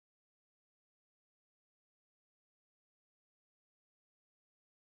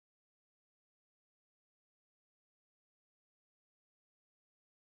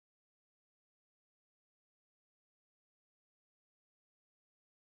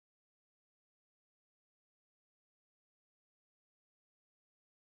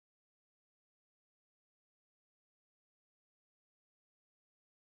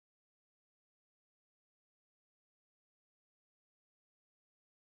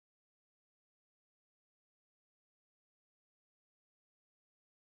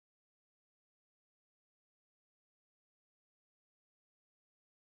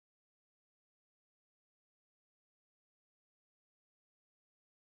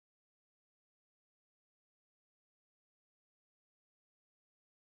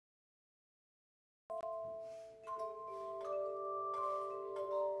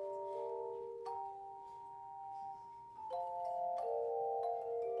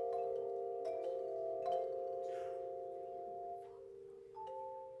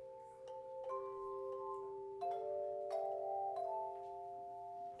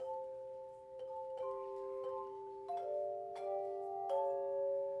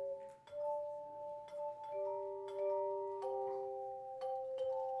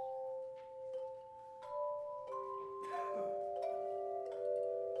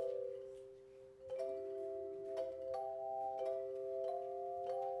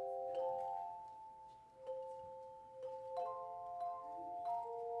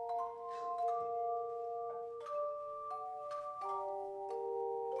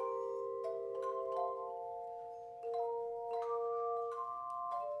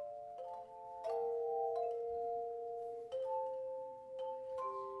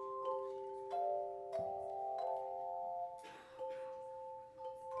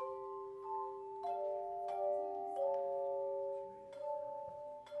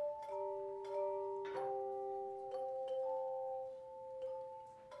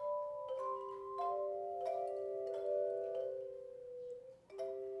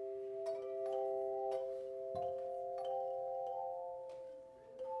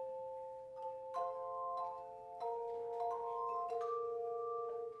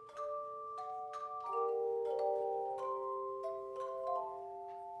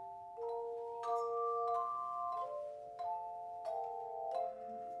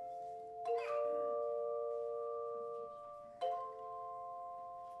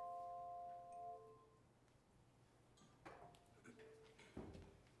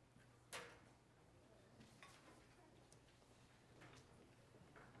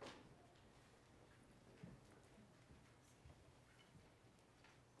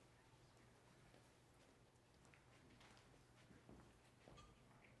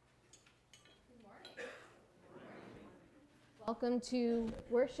Welcome to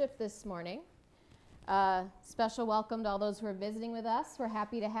worship this morning. Special welcome to all those who are visiting with us. We're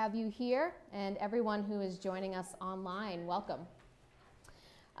happy to have you here, and everyone who is joining us online, welcome.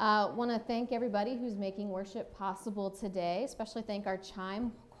 Want to thank everybody who's making worship possible today, especially thank our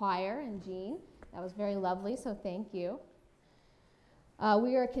chime choir and Jean. That was very lovely, so thank you.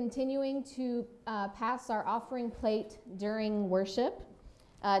 We are continuing to pass our offering plate during worship.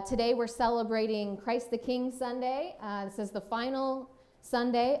 Today we're celebrating Christ the King Sunday. This is the final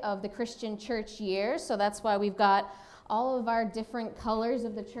Sunday of the Christian church year, so that's why we've got all of our different colors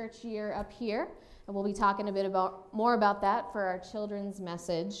of the church year up here, and we'll be talking a bit more about that for our children's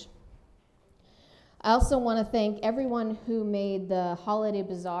message. I also want to thank everyone who made the Holiday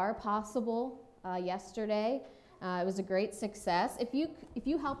Bazaar possible yesterday. It was a great success. If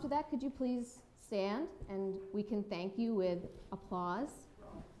you helped with that, could you please stand and we can thank you with applause?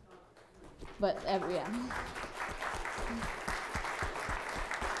 But yeah.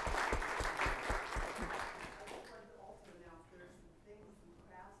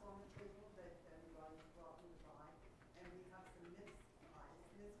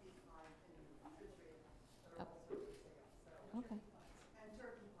 Okay. And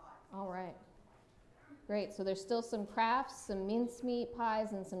turkey pies. All right. Great. So there's still some crafts, some mincemeat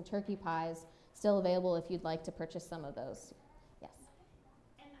pies, and some turkey pies still available if you'd like to purchase some of those. Yes.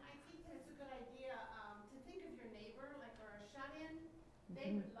 And I think that it's a good idea to think of your neighbor, like or a shut-in.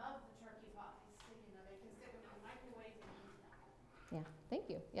 They would love the turkey pies. So, they can stick them in the microwave and eat them. Yeah. Thank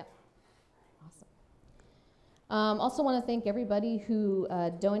you. Yeah. Awesome. Also want to thank everybody who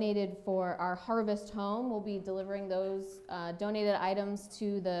donated for our Harvest Home. We'll be delivering those donated items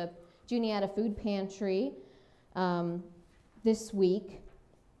to the Juniata Food Pantry this week.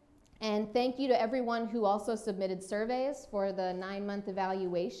 And thank you to everyone who also submitted surveys for the 9-month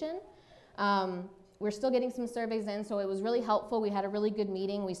evaluation. We're still getting some surveys in, so it was really helpful. We had a really good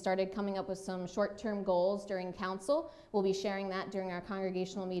meeting. We started coming up with some short-term goals during council. We'll be sharing that during our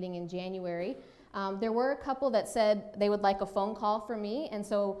congregational meeting in January. There were a couple that said they would like a phone call from me, and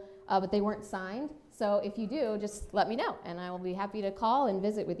so, but they weren't signed. So if you do, just let me know, and I will be happy to call and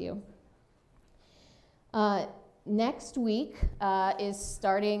visit with you. Next week is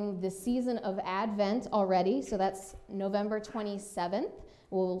starting the season of Advent already, so that's November 27th.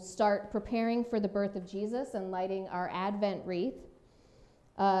 We'll start preparing for the birth of Jesus and lighting our Advent wreath.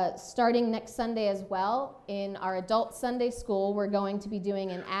 Starting next Sunday as well, in our adult Sunday school, we're going to be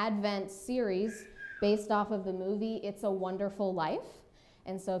doing an Advent series based off of the movie It's a Wonderful Life.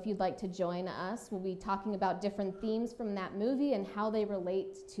 And so if you'd like to join us, we'll be talking about different themes from that movie and how they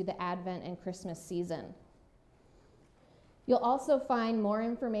relate to the Advent and Christmas season. You'll also find more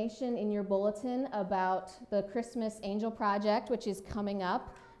information in your bulletin about the Christmas Angel Project, which is coming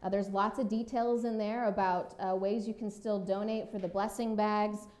up. There's lots of details in there about ways you can still donate for the blessing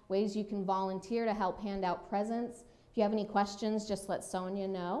bags, ways you can volunteer to help hand out presents. If you have any questions, just let Sonia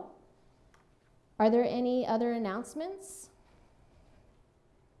know. Are there any other announcements?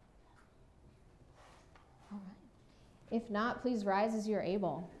 All right. If not, please rise as you're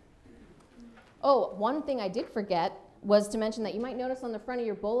able. Oh, one thing I did forget was to mention that you might notice on the front of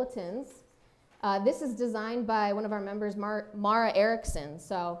your bulletins, this is designed by one of our members, Mara Erickson.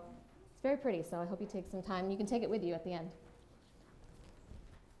 So it's very pretty, so I hope you take some time. You can take it with you at the end.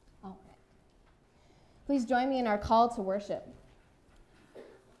 All right. Please join me in our call to worship.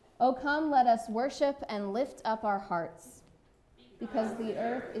 Oh, come, let us worship and lift up our hearts, because the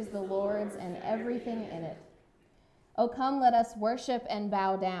earth is the Lord's and everything in it. Oh, come, let us worship and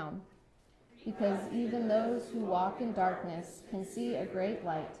bow down, because even those who walk in darkness can see a great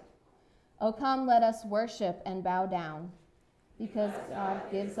light. Oh, come, let us worship and bow down, because God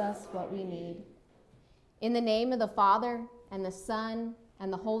gives us what we need. In the name of the Father, and the Son,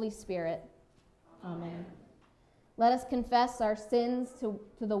 and the Holy Spirit. Amen. Let us confess our sins to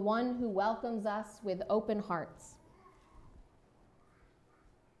the one who welcomes us with open hearts.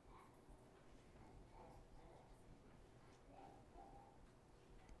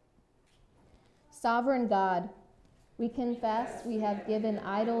 Sovereign God, we confess we have given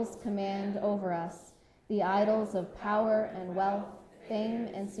idols command over us, the idols of power and wealth, fame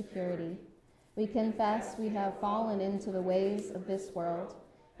and security. We confess we have fallen into the ways of this world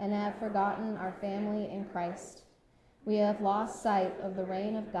and have forgotten our family in Christ. We have lost sight of the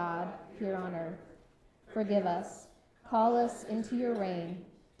reign of God here on earth. Forgive us. Call us into your reign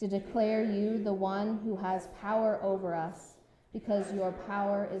to declare you the one who has power over us, because your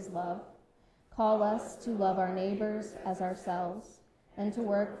power is love. Call us to love our neighbors as ourselves and to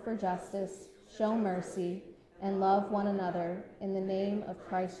work for justice, show mercy, and love one another in the name of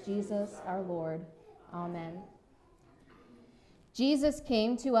Christ Jesus our Lord. Amen. Jesus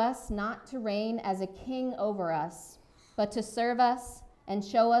came to us not to reign as a king over us, but to serve us and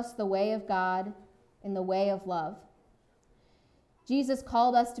show us the way of God in the way of love. Jesus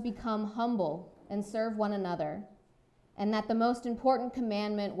called us to become humble and serve one another, and that the most important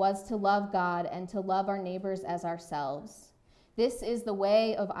commandment was to love God and to love our neighbors as ourselves. This is the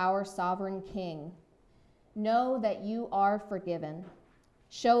way of our sovereign King. Know that you are forgiven.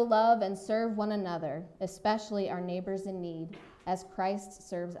 Show love and serve one another, especially our neighbors in need, as Christ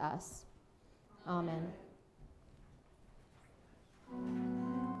serves us. Amen.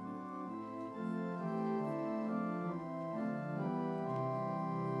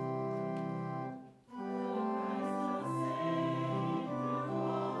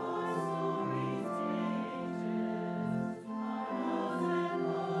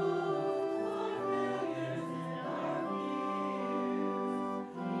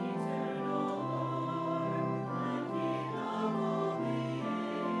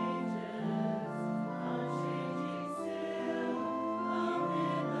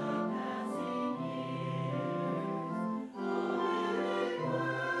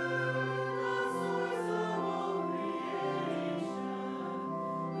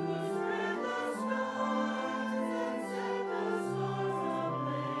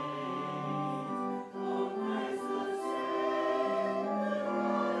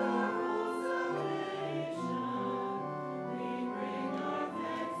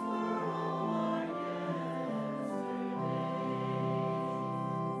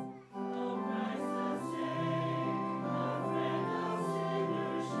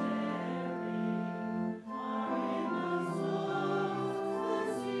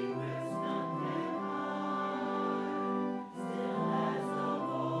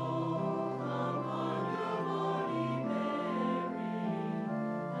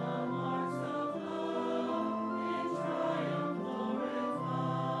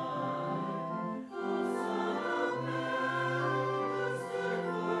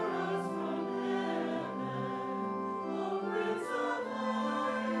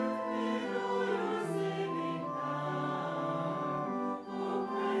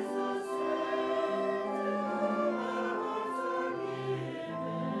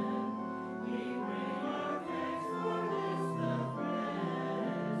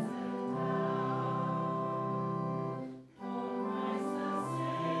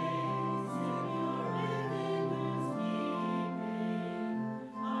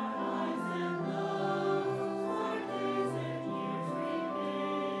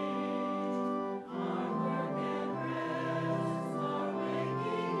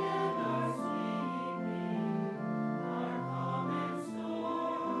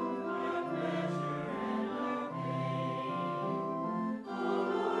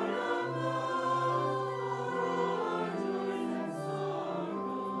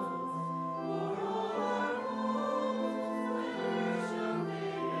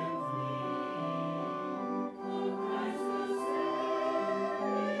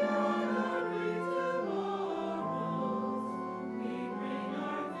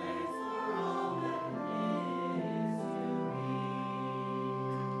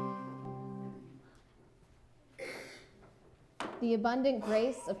 The abundant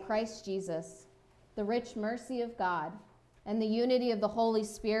grace of Christ Jesus, the rich mercy of God, and the unity of the Holy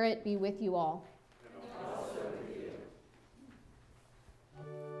Spirit be with you all. And also with you.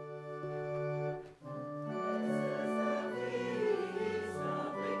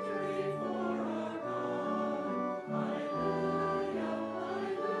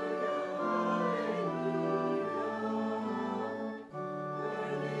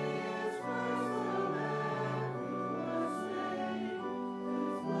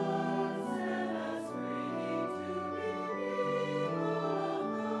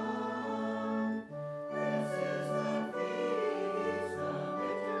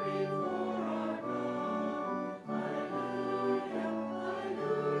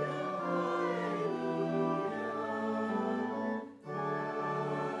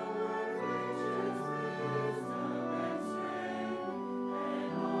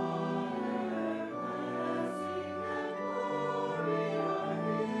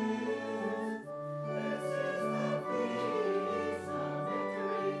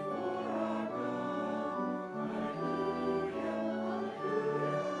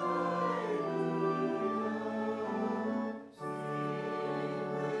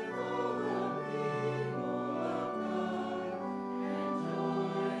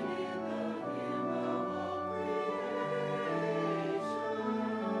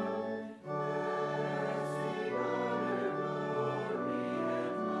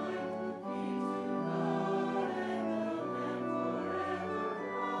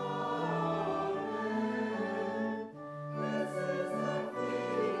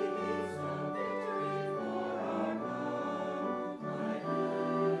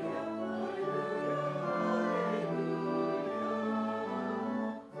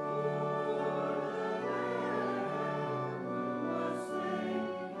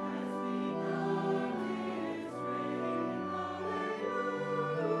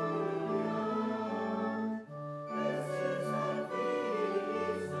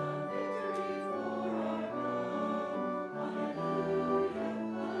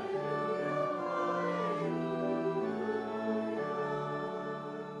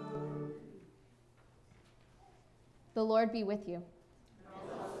 The Lord be with you.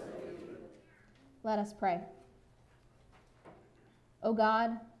 And also with you. Let us pray. O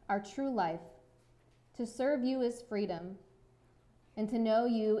God, our true life, to serve you is freedom, and to know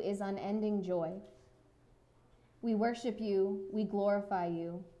you is unending joy. We worship you, we glorify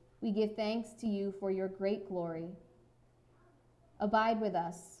you, we give thanks to you for your great glory. Abide with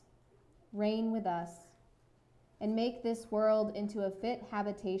us, reign with us, and make this world into a fit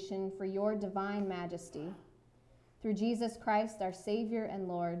habitation for your divine majesty. Through Jesus Christ, our Savior and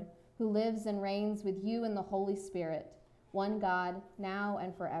Lord, who lives and reigns with you in the Holy Spirit, one God, now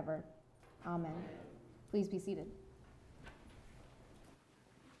and forever. Amen. Please be seated.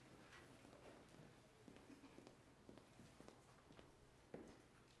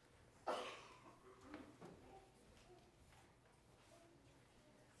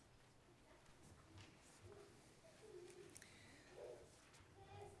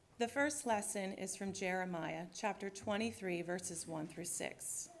 The first lesson is from Jeremiah, chapter 23, verses 1 through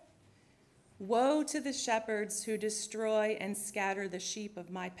 6. Woe to the shepherds who destroy and scatter the sheep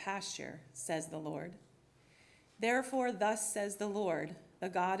of my pasture, says the Lord. Therefore, thus says the Lord, the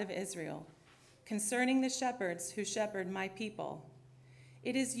God of Israel, concerning the shepherds who shepherd my people.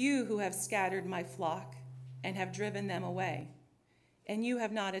 It is you who have scattered my flock and have driven them away, and you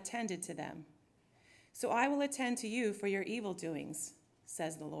have not attended to them. So I will attend to you for your evil doings,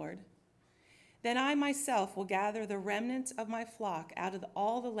 says the Lord. Then I myself will gather the remnant of my flock out of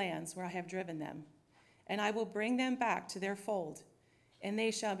all the lands where I have driven them, and I will bring them back to their fold, and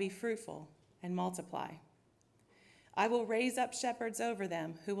they shall be fruitful and multiply. I will raise up shepherds over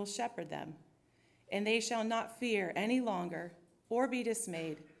them who will shepherd them, and they shall not fear any longer or be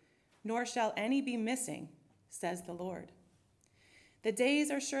dismayed, nor shall any be missing, says the Lord. The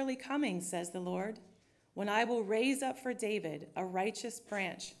days are surely coming, says the Lord, when I will raise up for David a righteous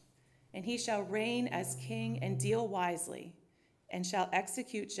branch, and he shall reign as king and deal wisely, and shall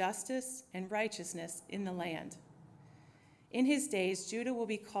execute justice and righteousness in the land. In his days Judah will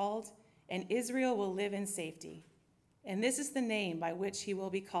be called, and Israel will live in safety. And this is the name by which he will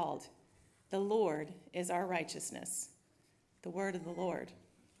be called. The Lord is our righteousness. The word of the Lord.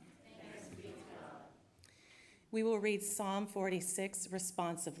 Thanks be to God. We will read Psalm 46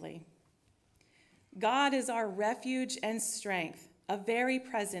 responsively. God is our refuge and strength, a very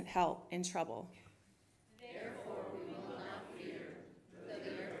present help in trouble. Therefore we will not fear, though the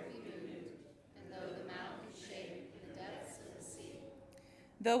earth be moved, and though the mountains shake in the depths of the sea.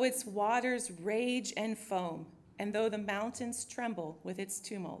 Though its waters rage and foam, and though the mountains tremble with its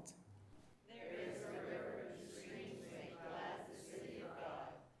tumult. There is a river whose streams make glad the city of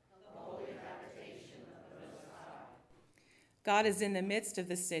God, the holy habitation of the Most High. God is in the midst of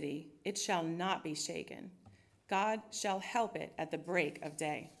the city, it shall not be shaken. God shall help it at the break of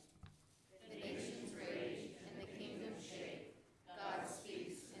day. The nations rage and the kingdoms shake. God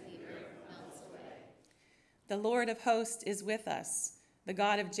speaks and the earth melts away. The Lord of hosts is with us. The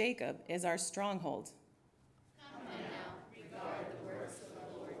God of Jacob is our stronghold. Come now, regard the works of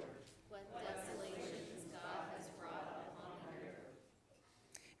the Lord, what desolations God has brought upon the earth.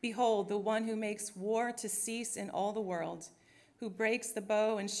 Behold, the one who makes war to cease in all the world, who breaks the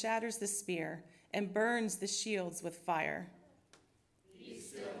bow and shatters the spear, and burns the shields with fire. Be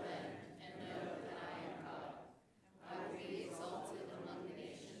still then, and know that I am God. I will be exalted among the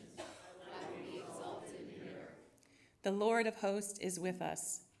nations. I will be exalted in the earth. The Lord of hosts is with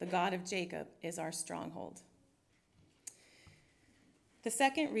us. The God of Jacob is our stronghold. The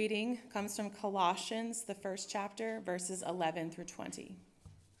second reading comes from Colossians, the first chapter, verses 11 through 20.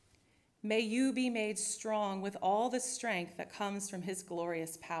 May you be made strong with all the strength that comes from his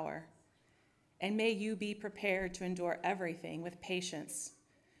glorious power. And may you be prepared to endure everything with patience,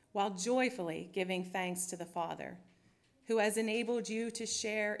 while joyfully giving thanks to the Father, who has enabled you to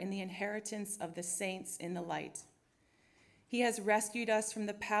share in the inheritance of the saints in the light. He has rescued us from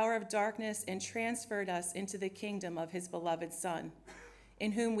the power of darkness and transferred us into the kingdom of his beloved Son,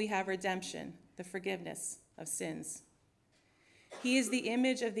 in whom we have redemption, the forgiveness of sins. He is the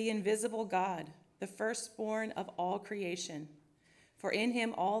image of the invisible God, the firstborn of all creation. For in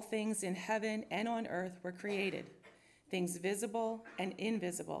him all things in heaven and on earth were created, things visible and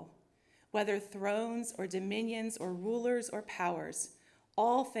invisible, whether thrones or dominions or rulers or powers,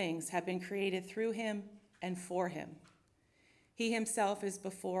 all things have been created through him and for him. He himself is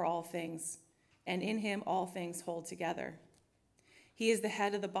before all things, and in him all things hold together. He is the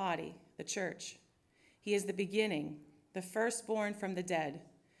head of the body, the church. He is the beginning, the firstborn from the dead,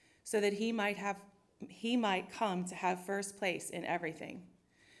 so that he might come to have first place in everything.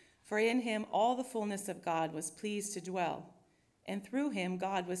 For in him all the fullness of God was pleased to dwell, and through him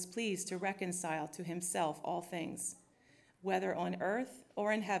God was pleased to reconcile to himself all things, whether on earth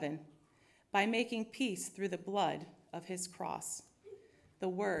or in heaven, by making peace through the blood of his cross. The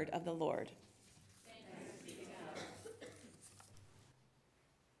word of the Lord. Thanks be to God.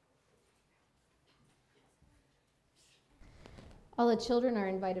 All the children are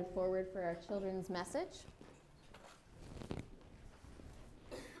invited forward for our children's message.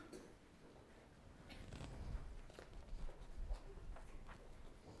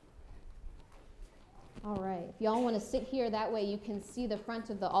 All right, if y'all want to sit here, that way you can see the front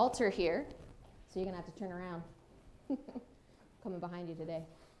of the altar here. So you're going to have to turn around. Coming behind you today.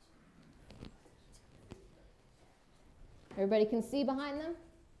 Everybody can see behind them?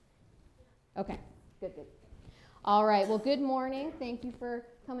 Okay, good. All right, well, good morning. Thank you for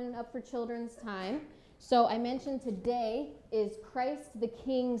coming up for children's time. So I mentioned today is Christ the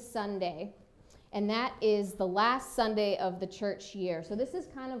King Sunday, and that is the last Sunday of the church year. So this is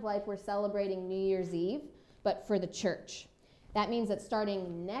kind of like we're celebrating New Year's Eve, but for the church. That means that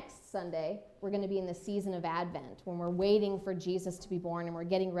starting next Sunday, we're going to be in the season of Advent, when we're waiting for Jesus to be born and we're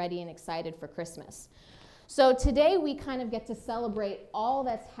getting ready and excited for Christmas. So today we kind of get to celebrate all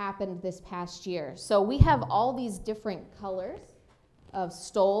that's happened this past year. So we have all these different colors of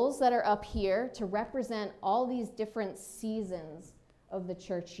stoles that are up here to represent all these different seasons of the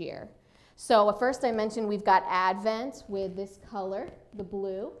church year. So first I mentioned we've got Advent with this color, the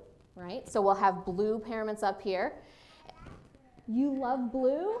blue, right? So we'll have blue paraments up here. You love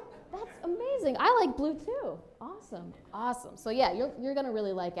blue? That's amazing. I like blue too. Awesome. So yeah, you're going to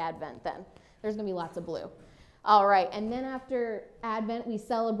really like Advent then. There's going to be lots of blue. All right, and then after Advent, we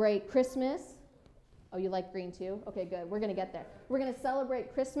celebrate Christmas. Oh, you like green too? Okay, good. We're going to get there. We're going to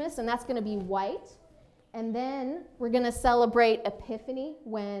celebrate Christmas, and that's going to be white. And then we're going to celebrate Epiphany,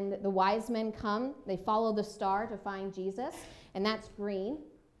 when the wise men come. They follow the star to find Jesus, and that's green.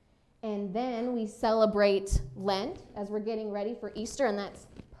 And then we celebrate Lent as we're getting ready for Easter, and that's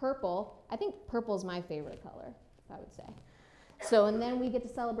purple. I think purple is my favorite color, I would say. So, and then we get to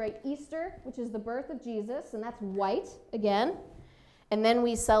celebrate Easter, which is the birth of Jesus, and that's white again. And then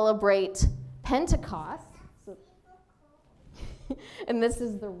we celebrate Pentecost, and this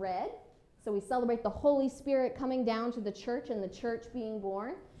is the red. So we celebrate the Holy Spirit coming down to the church and the church being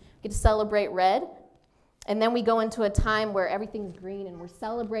born. We get to celebrate red. And then we go into a time where everything's green and we're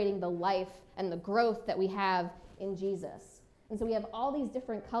celebrating the life and the growth that we have in Jesus. And so we have all these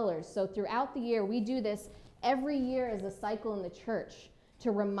different colors. So throughout the year, we do this every year as a cycle in the church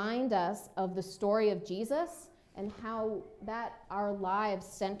to remind us of the story of Jesus and how that our lives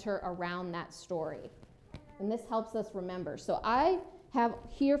center around that story. And this helps us remember. So I have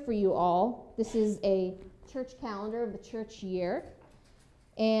here for you all, this is a church calendar of the church year.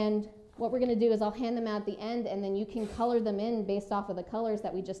 And what we're going to do is I'll hand them out at the end, and then you can color them in based off of the colors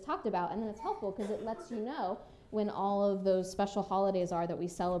that we just talked about. And then it's helpful because it lets you know when all of those special holidays are that we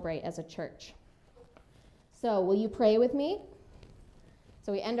celebrate as a church. So will you pray with me?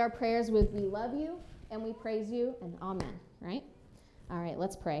 So we end our prayers with we love you and we praise you and amen, right? All right,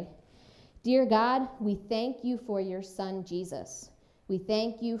 let's pray. Dear God, we thank you for your son, Jesus. We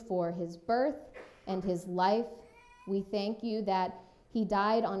thank you for his birth and his life. We thank you that he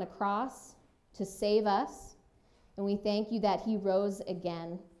died on a cross to save us, and we thank you that he rose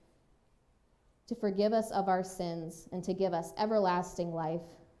again to forgive us of our sins and to give us everlasting life.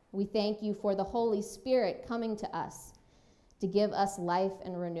 We thank you for the Holy Spirit coming to us to give us life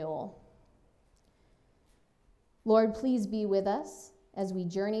and renewal. Lord, please be with us as we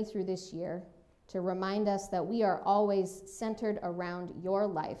journey through this year to remind us that we are always centered around your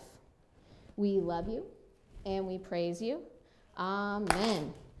life. We love you and we praise you.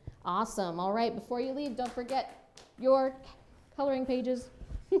 Amen. Awesome. All right, before you leave, don't forget your coloring pages.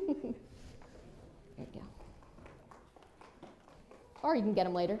 There you go. Or you can get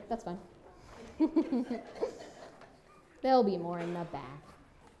them later. That's fine. There'll be more in the back.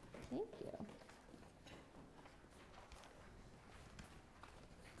 Thank you.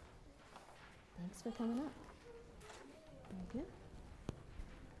 Thanks for coming up. Thank you.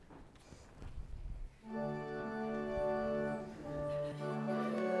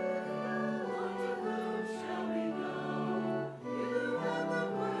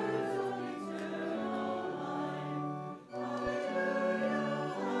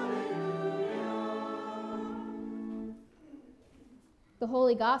 The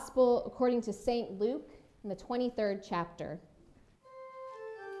Holy Gospel according to St. Luke in the 23rd chapter.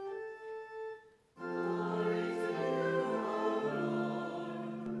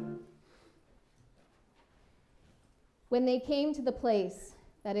 When they came to the place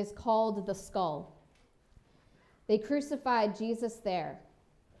that is called the Skull, they crucified Jesus there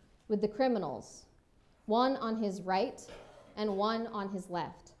with the criminals, one on his right and one on his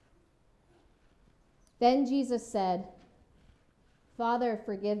left. Then Jesus said, "Father,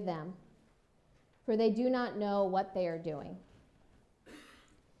 forgive them, for they do not know what they are doing."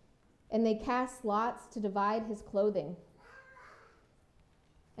 And they cast lots to divide his clothing.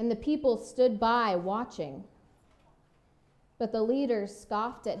 And the people stood by watching. But the leaders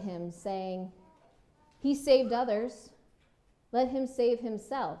scoffed at him, saying, "He saved others. Let him save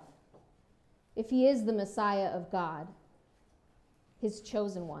himself, if he is the Messiah of God, his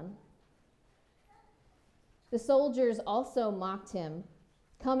chosen one." The soldiers also mocked him,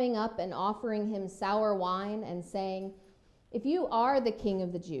 coming up and offering him sour wine and saying, "If you are the king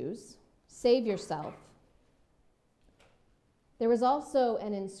of the Jews, save yourself." There was also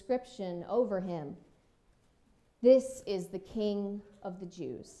an inscription over him, "This is the King of the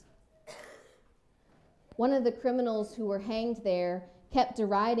Jews." One of the criminals who were hanged there kept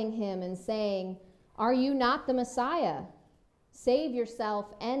deriding him and saying, "Are you not the Messiah? Save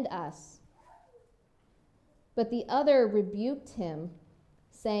yourself and us." But the other rebuked him,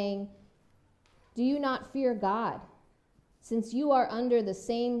 saying, "Do you not fear God, since you are under the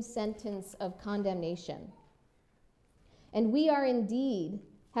same sentence of condemnation? And we are indeed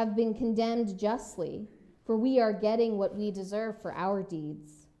have been condemned justly, for we are getting what we deserve for our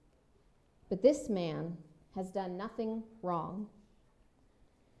deeds. But this man has done nothing wrong."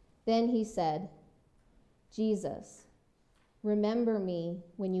 Then he said, "Jesus, remember me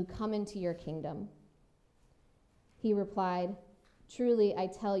when you come into your kingdom." He replied, "Truly I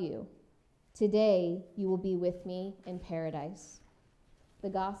tell you, today you will be with me in paradise." The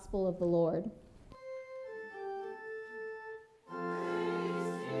Gospel of the Lord.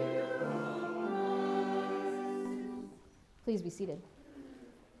 Please be seated.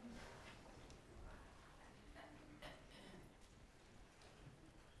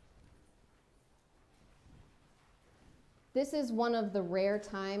 This is one of the rare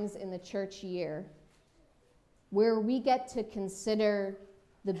times in the church year where we get to consider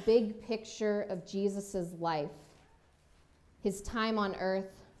the big picture of Jesus' life, his time on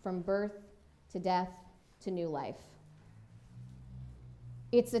earth from birth to death to new life.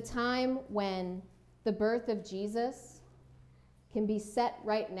 It's a time when the birth of Jesus can be set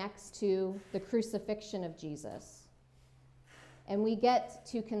right next to the crucifixion of Jesus. And we get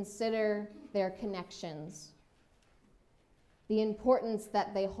to consider their connections, the importance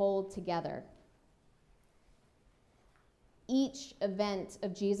that they hold together. Each event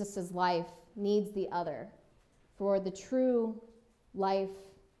of Jesus' life needs the other for the true life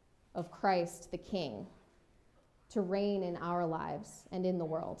of Christ, the King, to reign in our lives and in the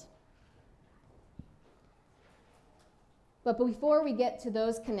world. But before we get to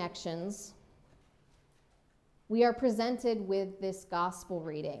those connections, we are presented with this gospel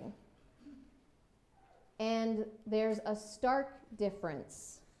reading. And there's a stark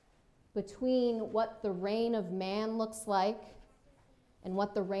difference between what the reign of man looks like and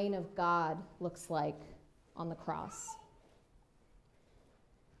what the reign of God looks like on the cross.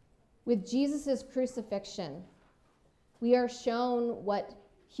 With Jesus' crucifixion, we are shown what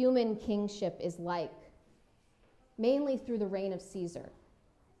human kingship is like, mainly through the reign of Caesar.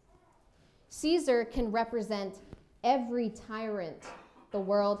 Caesar can represent every tyrant the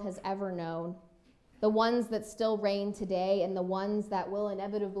world has ever known, the ones that still reign today and the ones that will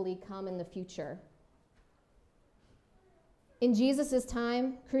inevitably come in the future. In Jesus'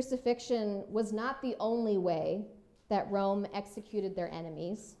 time, crucifixion was not the only way that Rome executed their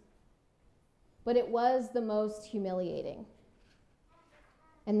enemies, but it was the most humiliating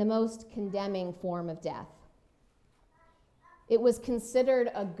and the most condemning form of death. It was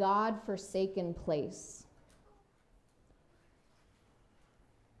considered a God-forsaken place.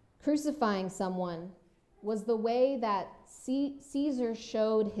 Crucifying someone was the way that Caesar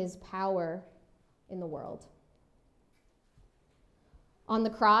showed his power in the world. On the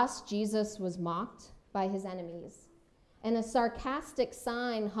cross, Jesus was mocked by his enemies, and a sarcastic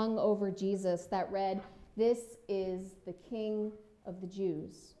sign hung over Jesus that read, "This is the King of the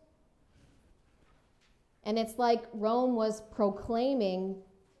Jews." And it's like Rome was proclaiming,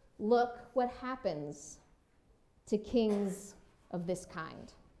 look what happens to kings of this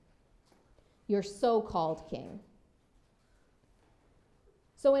kind. Your so-called king.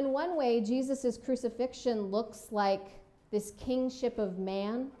 So in one way, Jesus' crucifixion looks like this kingship of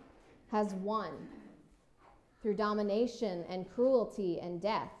man has won through domination and cruelty and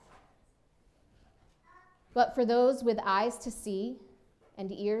death. But for those with eyes to see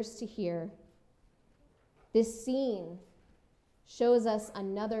and ears to hear, this scene shows us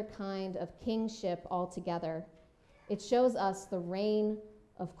another kind of kingship altogether. It shows us the reign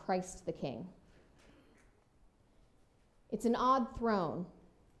of Christ the King. It's an odd throne.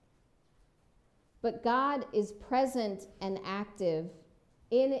 But God is present and active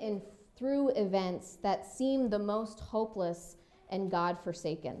in and through events that seem the most hopeless and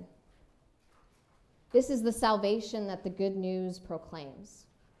God-forsaken. This is the salvation that the good news proclaims.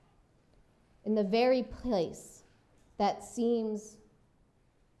 In the very place that seems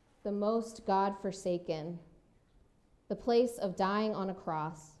the most God-forsaken, the place of dying on a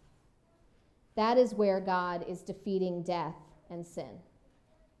cross, that is where God is defeating death and sin.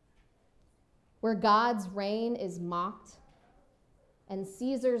 Where God's reign is mocked and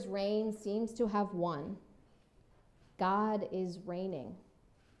Caesar's reign seems to have won, God is reigning.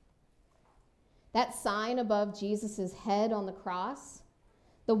 That sign above Jesus' head on the cross,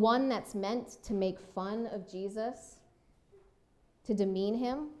 the one that's meant to make fun of Jesus, to demean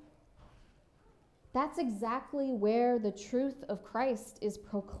him, that's exactly where the truth of Christ is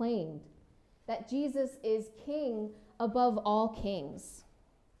proclaimed, that Jesus is king above all kings.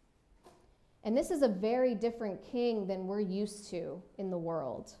 And this is a very different king than we're used to in the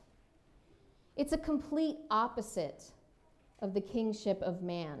world. It's a complete opposite of the kingship of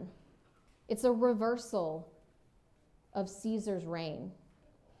man. It's a reversal of Caesar's reign.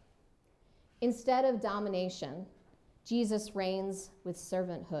 Instead of domination, Jesus reigns with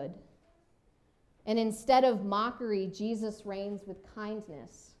servanthood. And instead of mockery, Jesus reigns with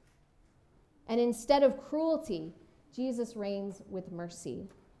kindness. And instead of cruelty, Jesus reigns with mercy.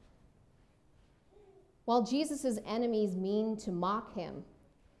 While Jesus' enemies mean to mock him,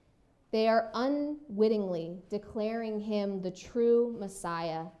 they are unwittingly declaring him the true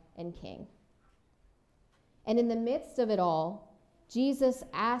Messiah and King. And in the midst of it all, Jesus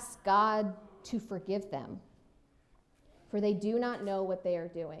asks God to forgive them, for they do not know what they are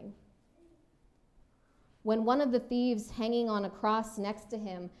doing. When one of the thieves hanging on a cross next to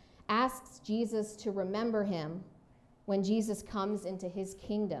him asks Jesus to remember him when Jesus comes into his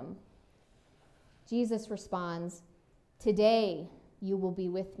kingdom, Jesus responds, "Today you will be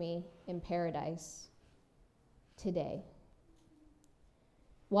with me in paradise." Today.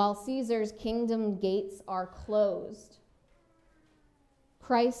 While Caesar's kingdom gates are closed,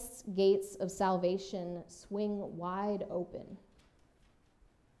 Christ's gates of salvation swing wide open.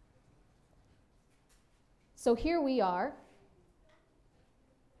 So here we are,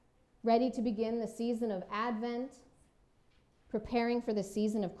 ready to begin the season of Advent, preparing for the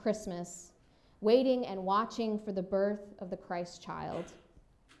season of Christmas, waiting and watching for the birth of the Christ child.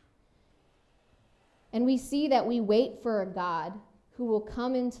 And we see that we wait for a God who will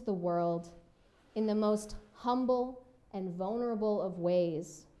come into the world in the most humble and vulnerable of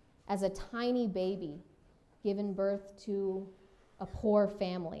ways, as a tiny baby given birth to a poor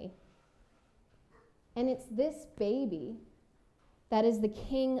family. And it's this baby that is the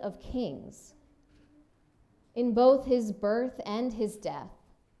King of Kings. In both his birth and his death,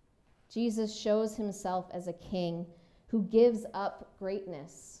 Jesus shows himself as a king who gives up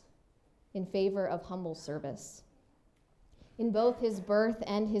greatness in favor of humble service. In both his birth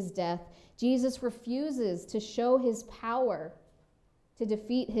and his death, Jesus refuses to show his power to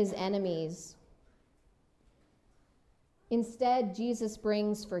defeat his enemies. Instead, Jesus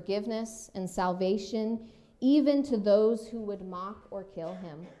brings forgiveness and salvation even to those who would mock or kill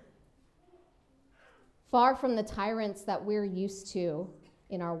him. Far from the tyrants that we're used to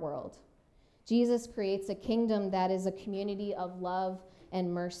in our world, Jesus creates a kingdom that is a community of love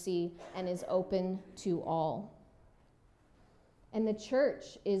and mercy and is open to all. And the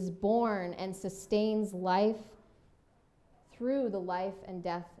church is born and sustains life through the life and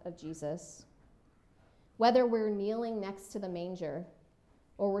death of Jesus. Whether we're kneeling next to the manger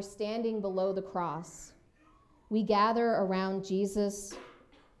or we're standing below the cross, we gather around Jesus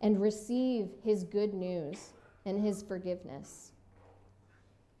and receive his good news and his forgiveness.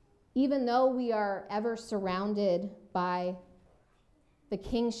 Even though we are ever surrounded by the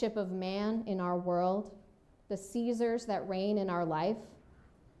kingship of man in our world, the Caesars that reign in our life,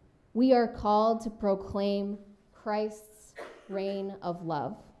 we are called to proclaim Christ's reign of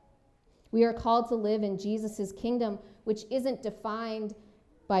love. We are called to live in Jesus' kingdom, which isn't defined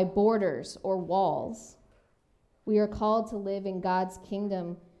by borders or walls. We are called to live in God's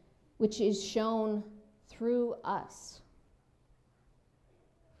kingdom, which is shown through us.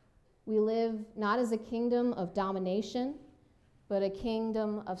 We live not as a kingdom of domination, but a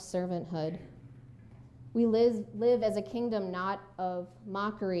kingdom of servanthood. We live as a kingdom not of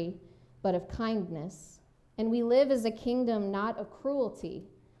mockery, but of kindness. And we live as a kingdom not of cruelty,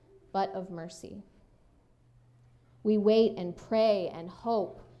 but of mercy. We wait and pray and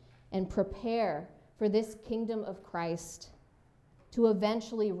hope and prepare for this kingdom of Christ to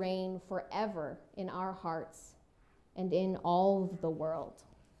eventually reign forever in our hearts and in all of the world.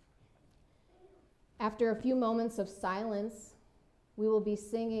 After a few moments of silence, we will be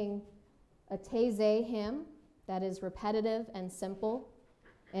singing a Taizé hymn that is repetitive and simple,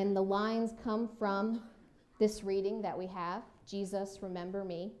 and the lines come from this reading that we have, Jesus, Remember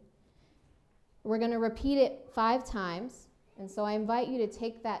Me. We're going to repeat it 5 times, and so I invite you to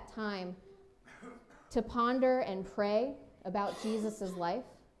take that time to ponder and pray about Jesus' life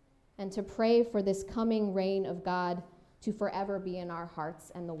and to pray for this coming reign of God to forever be in our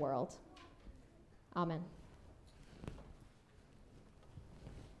hearts and the world. Amen.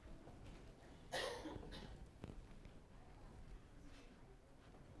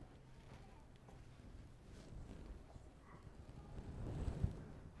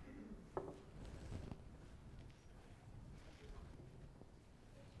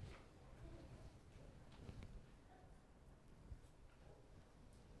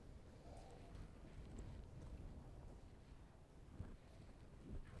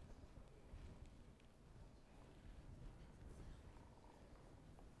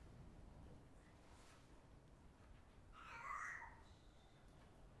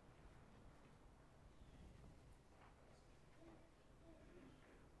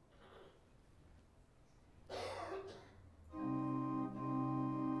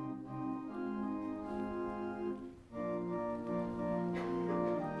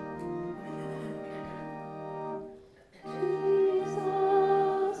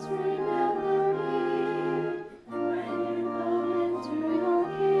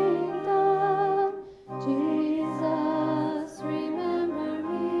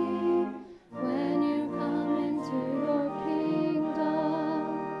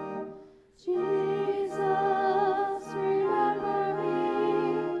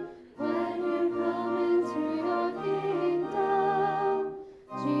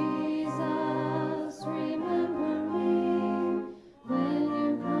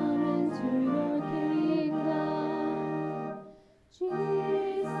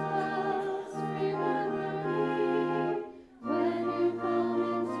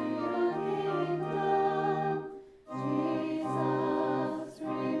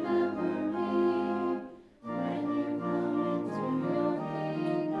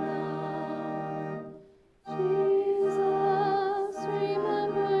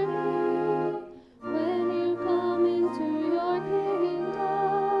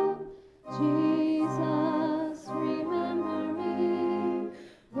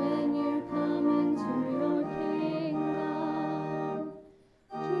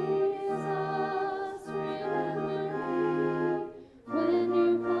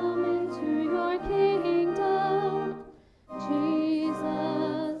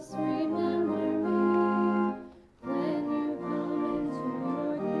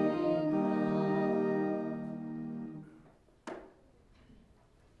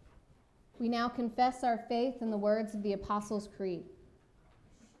 We now confess our faith in the words of the Apostles' Creed.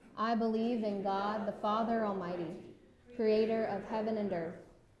 I believe in God, the Father Almighty, creator of heaven and earth.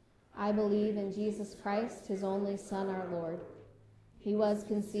 I believe in Jesus Christ, his only Son, our Lord. He was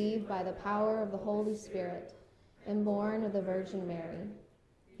conceived by the power of the Holy Spirit and born of the Virgin Mary.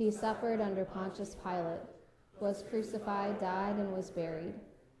 He suffered under Pontius Pilate, was crucified, died, and was buried.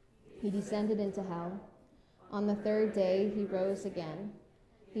 He descended into hell. On the 3rd day, he rose again.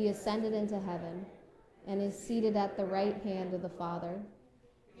 He ascended into heaven and is seated at the right hand of the Father.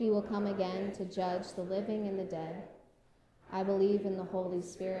 He will come again to judge the living and the dead. I believe in the Holy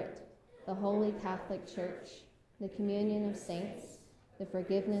Spirit, the Holy Catholic Church, the communion of saints, the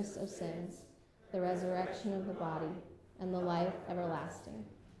forgiveness of sins, the resurrection of the body, and the life everlasting.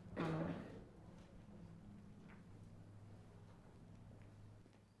 Amen.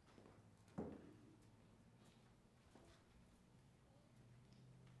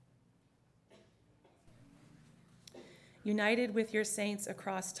 United with your saints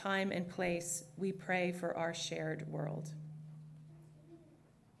across time and place, we pray for our shared world.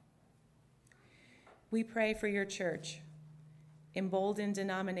 We pray for your church, embolden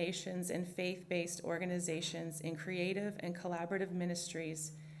denominations and faith-based organizations in creative and collaborative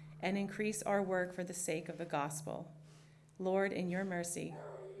ministries, and increase our work for the sake of the gospel. Lord, in your mercy.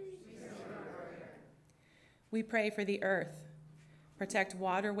 We pray for the earth, protect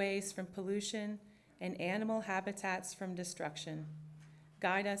waterways from pollution and animal habitats from destruction.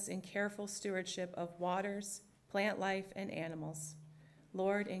 Guide us in careful stewardship of waters, plant life, and animals.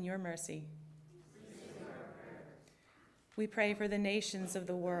 Lord, in your mercy. We pray for the nations of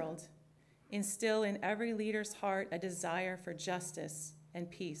the world. Instill in every leader's heart a desire for justice and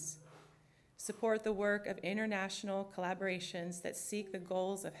peace. Support the work of international collaborations that seek the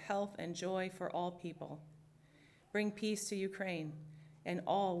goals of health and joy for all people. Bring peace to Ukraine and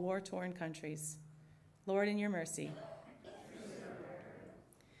all war-torn countries. Lord, in your mercy.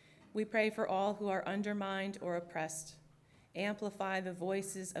 We pray for all who are undermined or oppressed. Amplify the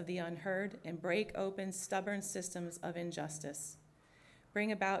voices of the unheard and break open stubborn systems of injustice.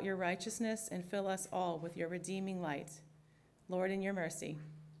 Bring about your righteousness and fill us all with your redeeming light. Lord, in your mercy.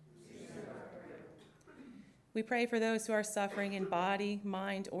 We pray for those who are suffering in body,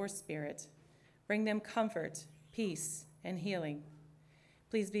 mind, or spirit. Bring them comfort, peace, and healing.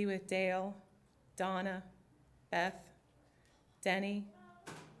 Please be with Dale, Donna, Beth, Denny,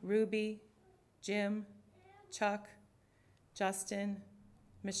 Ruby, Jim, Chuck, Justin,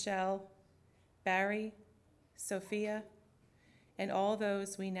 Michelle, Barry, Sophia, and all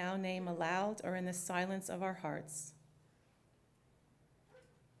those we now name aloud or in the silence of our hearts.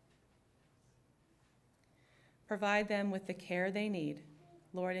 Provide them with the care they need,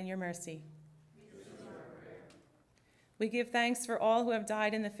 Lord, in your mercy. We give thanks for all who have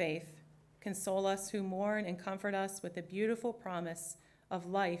died in the faith. Console us who mourn and comfort us with the beautiful promise of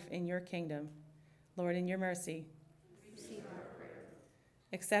life in your kingdom. Lord, in your mercy. Receive our prayer.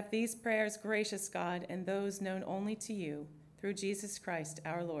 Accept these prayers, gracious God, and those known only to you, through Jesus Christ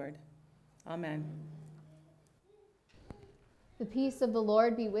our Lord. Amen. The peace of the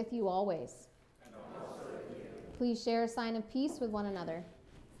Lord be with you always. And also with you. Please share a sign of peace with one another.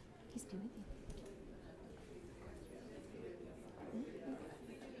 Peace be with you.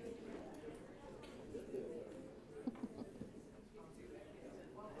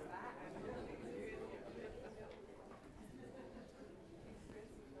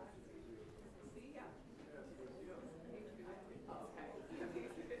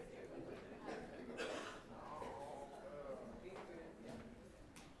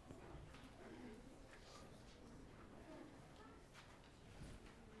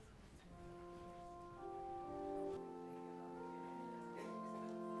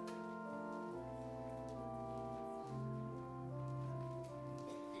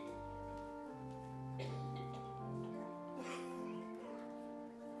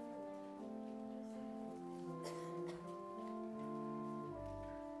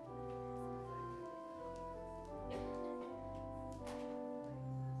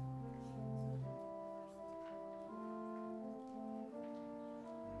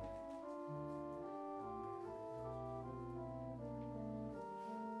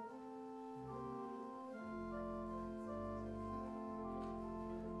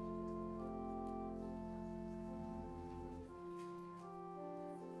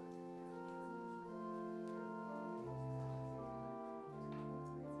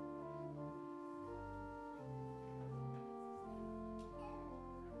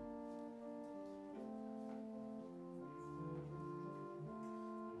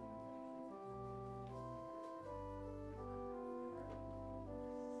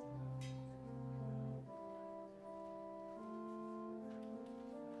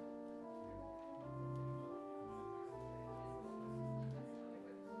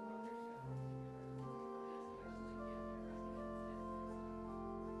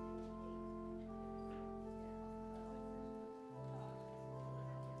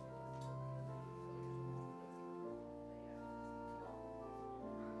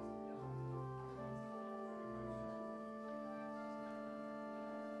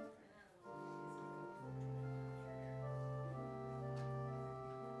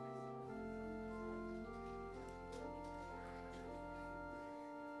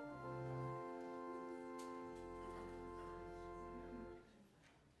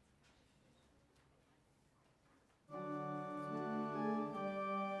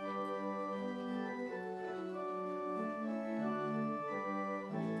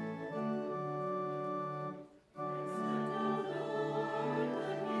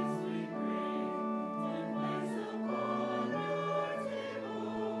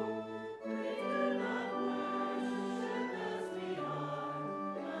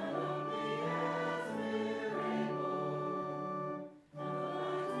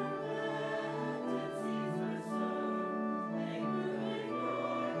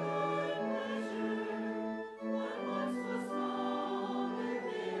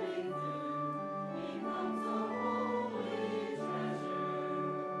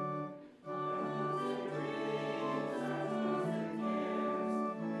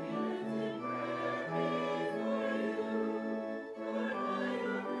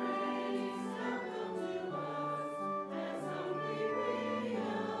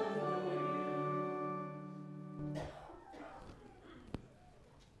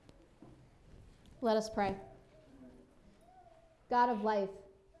 Let us pray. God of life,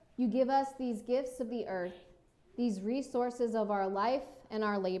 you give us these gifts of the earth, these resources of our life and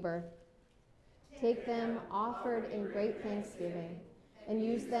our labor. Take them offered in great thanksgiving, and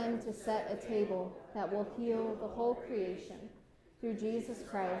use them to set a table that will heal the whole creation. Through Jesus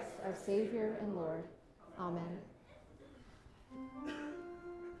Christ, our Savior and Lord. Amen.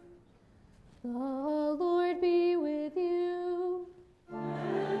 The Lord be with you.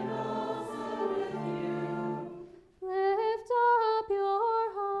 And also with you. Lift up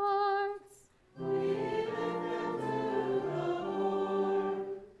your hearts. We lift them to the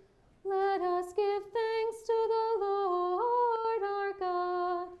Lord. Let us give thanks to the Lord our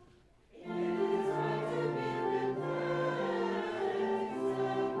God. It is right to give him thanks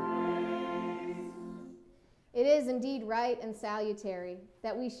and praise. It is indeed right and salutary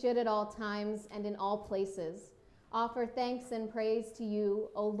that we should at all times and in all places offer thanks and praise to you,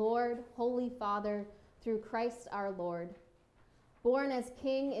 O Lord, Holy Father, through Christ our Lord. Born as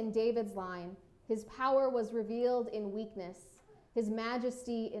king in David's line, his power was revealed in weakness, his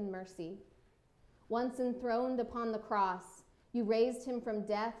majesty in mercy. Once enthroned upon the cross, you raised him from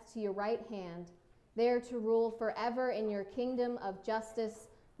death to your right hand, there to rule forever in your kingdom of justice,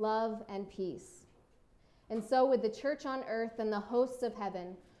 love, and peace. And so with the church on earth and the hosts of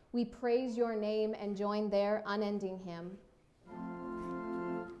heaven, we praise your name and join their unending hymn.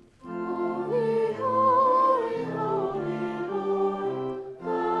 Holy, holy, holy Lord,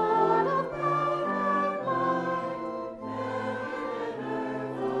 God of power and might, heaven and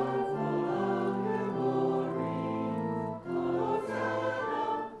earth are full of your glory. Hosanna,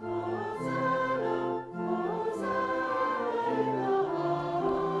 Hosanna, Hosanna in the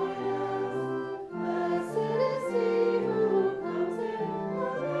highest. Blessed is he who comes in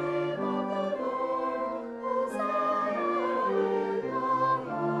the name of the Lord. Hosanna in the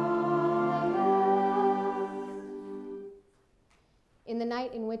highest. In the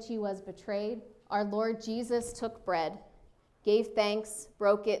night in which he was betrayed, our Lord Jesus took bread, gave thanks,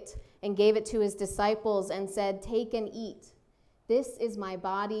 broke it, and gave it to his disciples and said, "Take and eat. This is my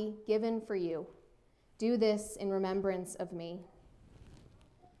body given for you. Do this in remembrance of me."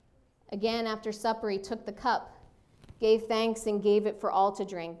 Again, after supper, he took the cup, gave thanks, and gave it for all to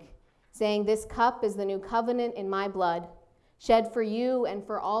drink, saying, "This cup is the new covenant in my blood, shed for you and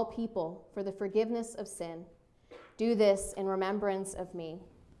for all people for the forgiveness of sin. Do this in remembrance of me."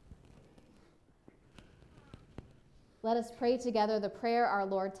 Let us pray together the prayer our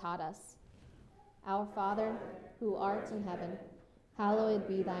Lord taught us. Our Father, who art in heaven, hallowed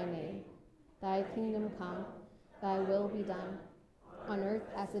be thy name. Thy kingdom come, thy will be done, on earth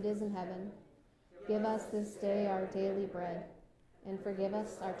as it is in heaven. Give us this day our daily bread, and forgive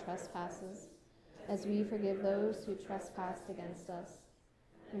us our trespasses, as we forgive those who trespass against us.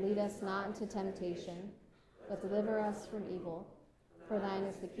 And lead us not into temptation, but deliver us from evil. For thine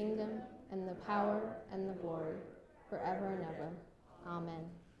is the kingdom, and the power, and the glory, forever and ever. Amen.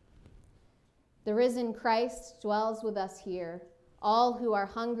 The risen Christ dwells with us here. All who are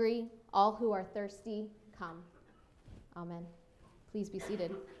hungry, all who are thirsty, come. Amen. Please be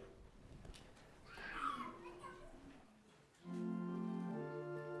seated.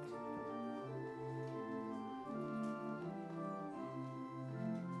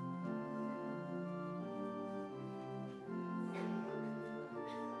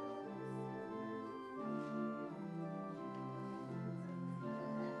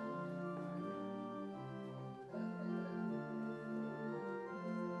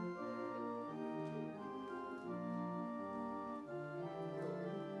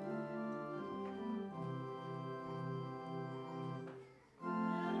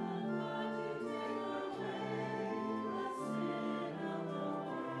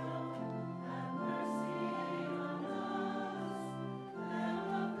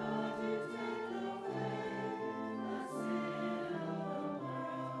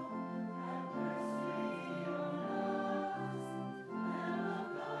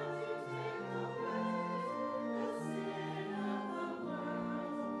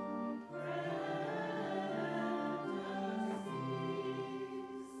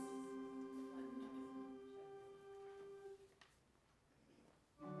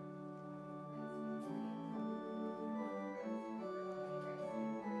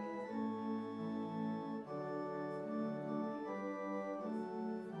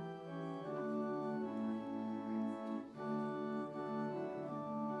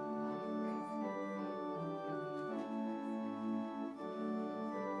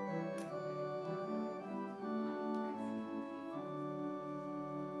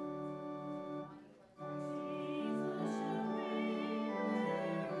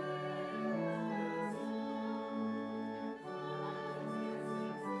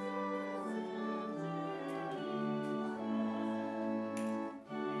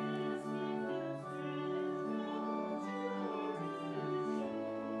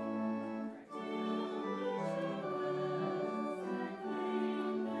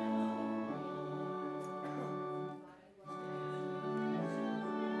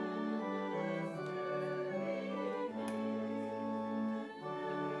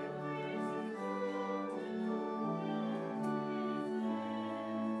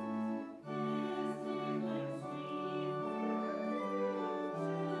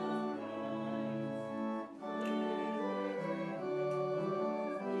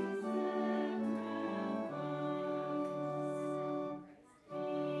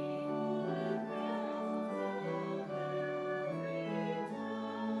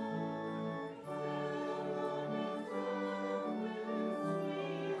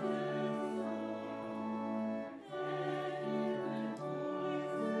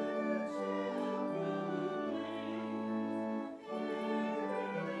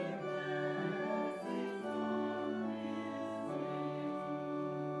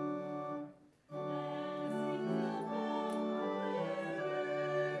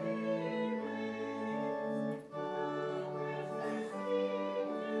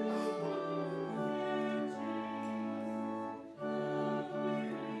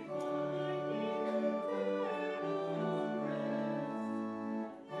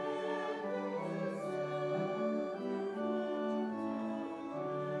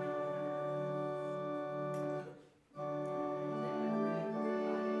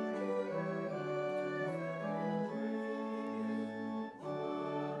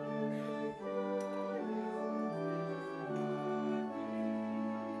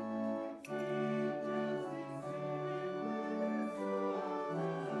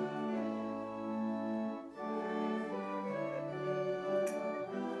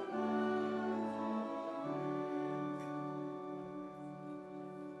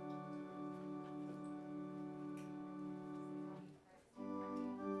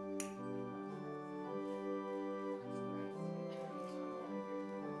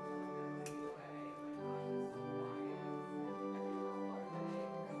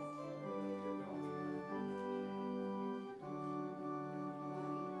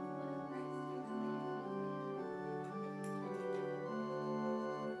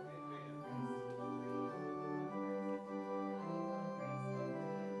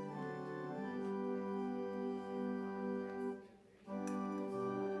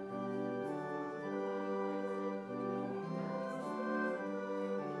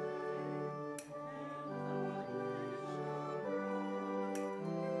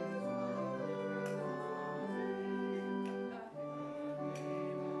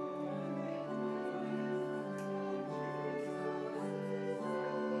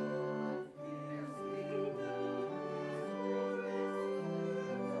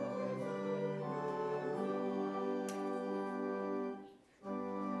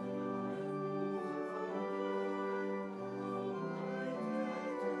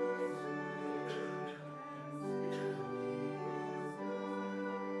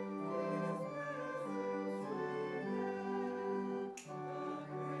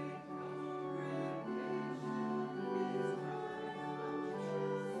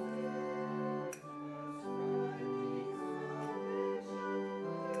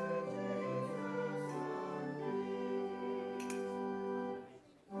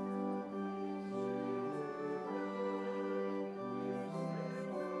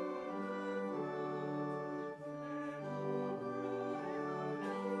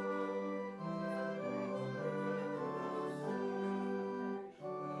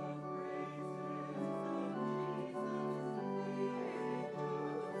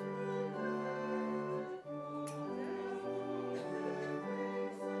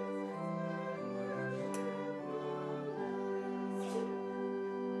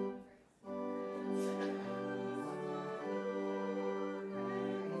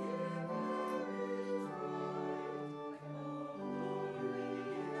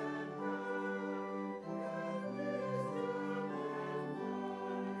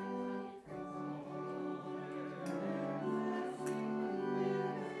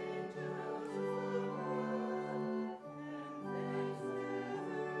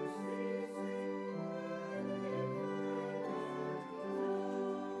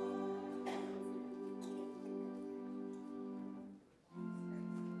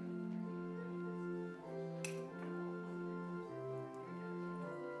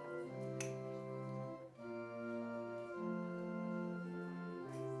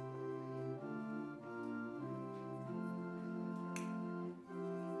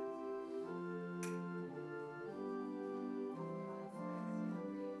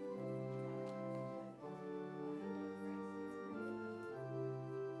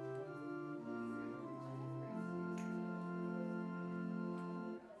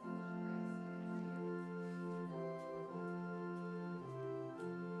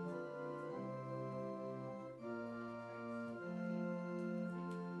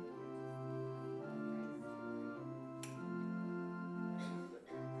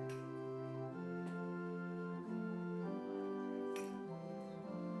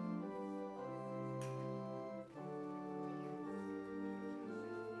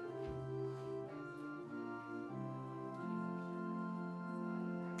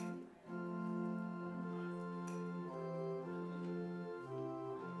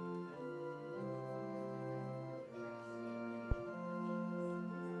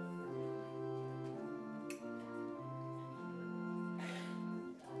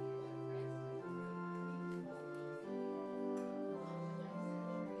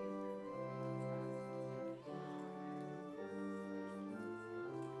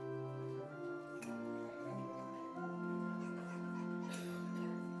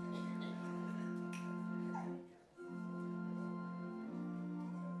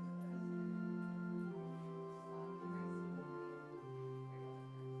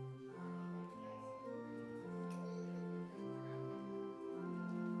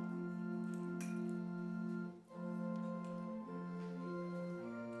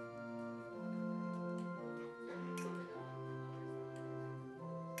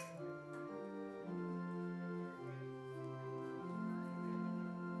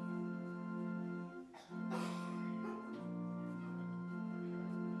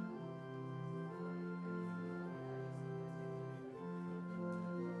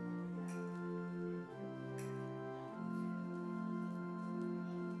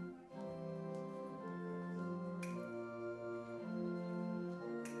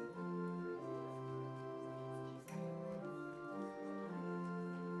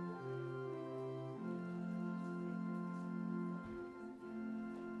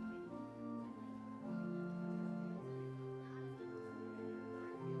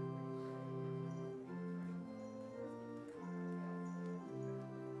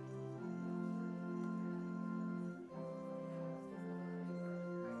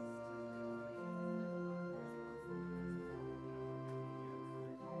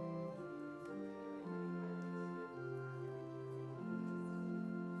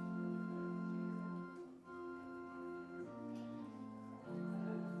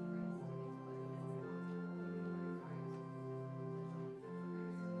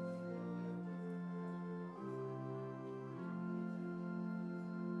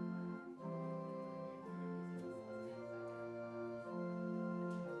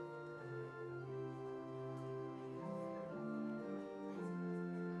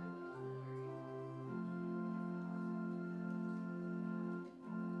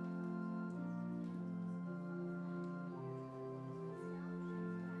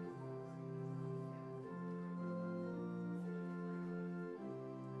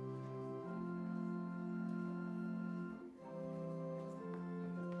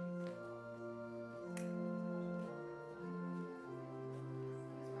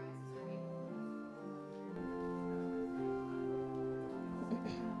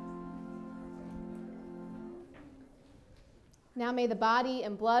 Now may the body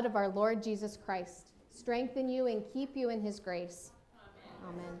and blood of our Lord Jesus Christ strengthen you and keep you in his grace.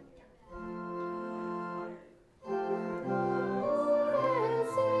 Amen.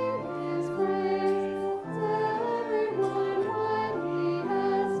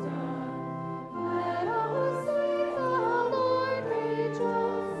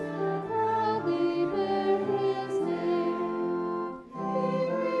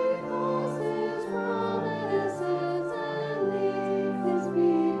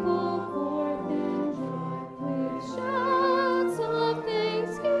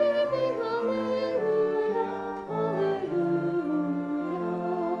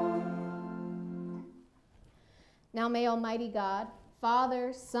 Now may Almighty God,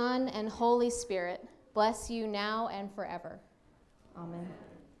 Father, Son, and Holy Spirit bless you now and forever. Amen.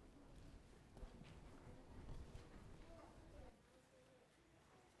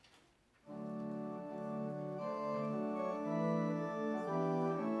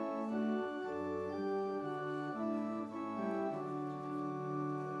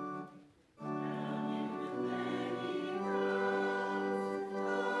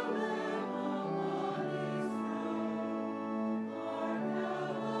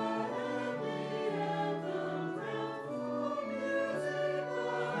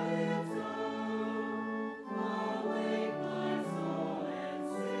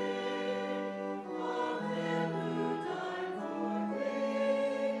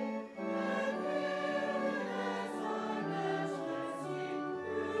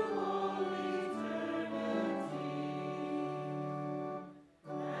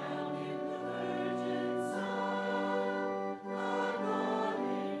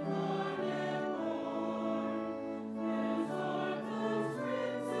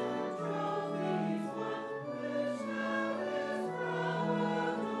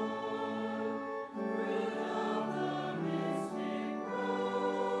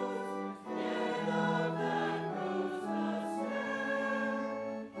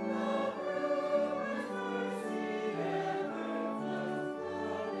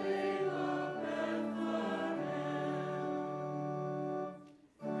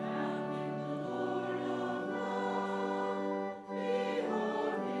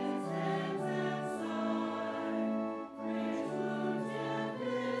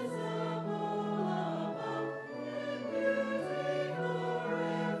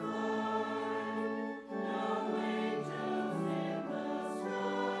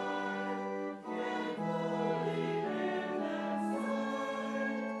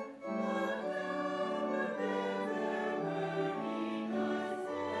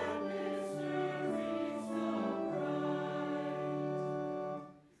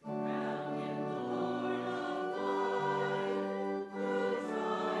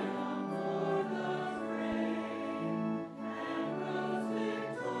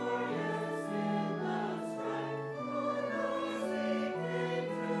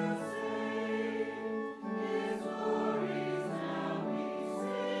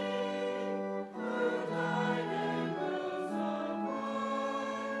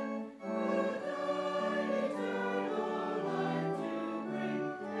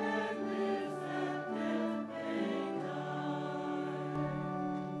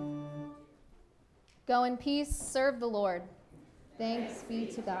 Go in peace, serve the Lord. Thanks be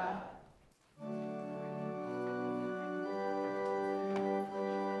to God.